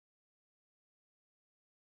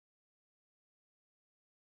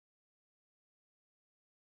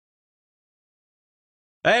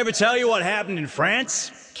I ever tell you what happened in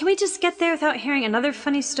France? Can we just get there without hearing another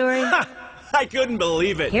funny story? Ha! I couldn't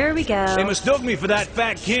believe it. Here we go. They mistook me for that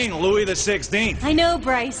fat king, Louis XVI. I know,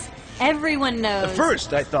 Bryce. Everyone knows. At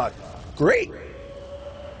first, I thought, great.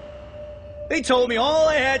 They told me all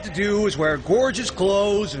I had to do was wear gorgeous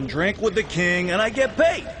clothes and drink with the king, and I'd get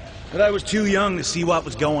paid. But I was too young to see what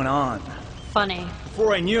was going on. Funny.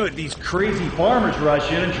 Before I knew it, these crazy farmers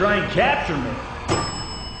rush in and try and capture me.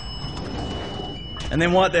 And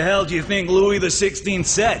then what the hell do you think Louis XVI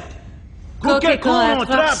said?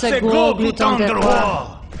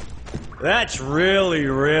 That's really,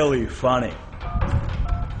 really funny.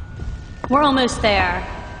 We're almost there.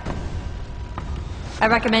 I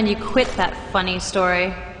recommend you quit that funny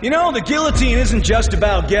story. You know, the guillotine isn't just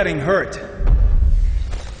about getting hurt.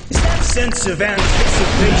 It's that sense of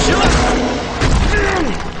anticipation.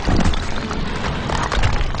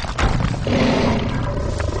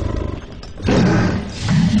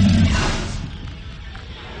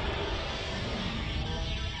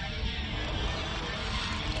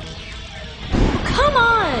 Come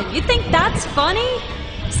on! You think that's funny?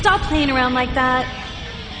 Stop playing around like that.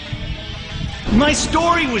 My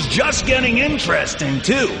story was just getting interesting,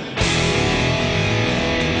 too.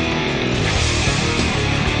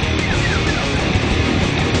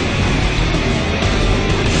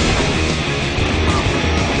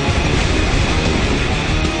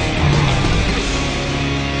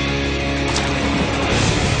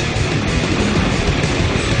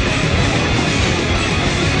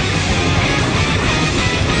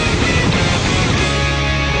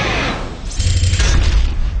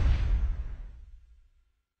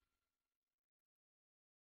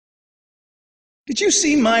 Did you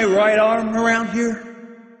see my right arm around here?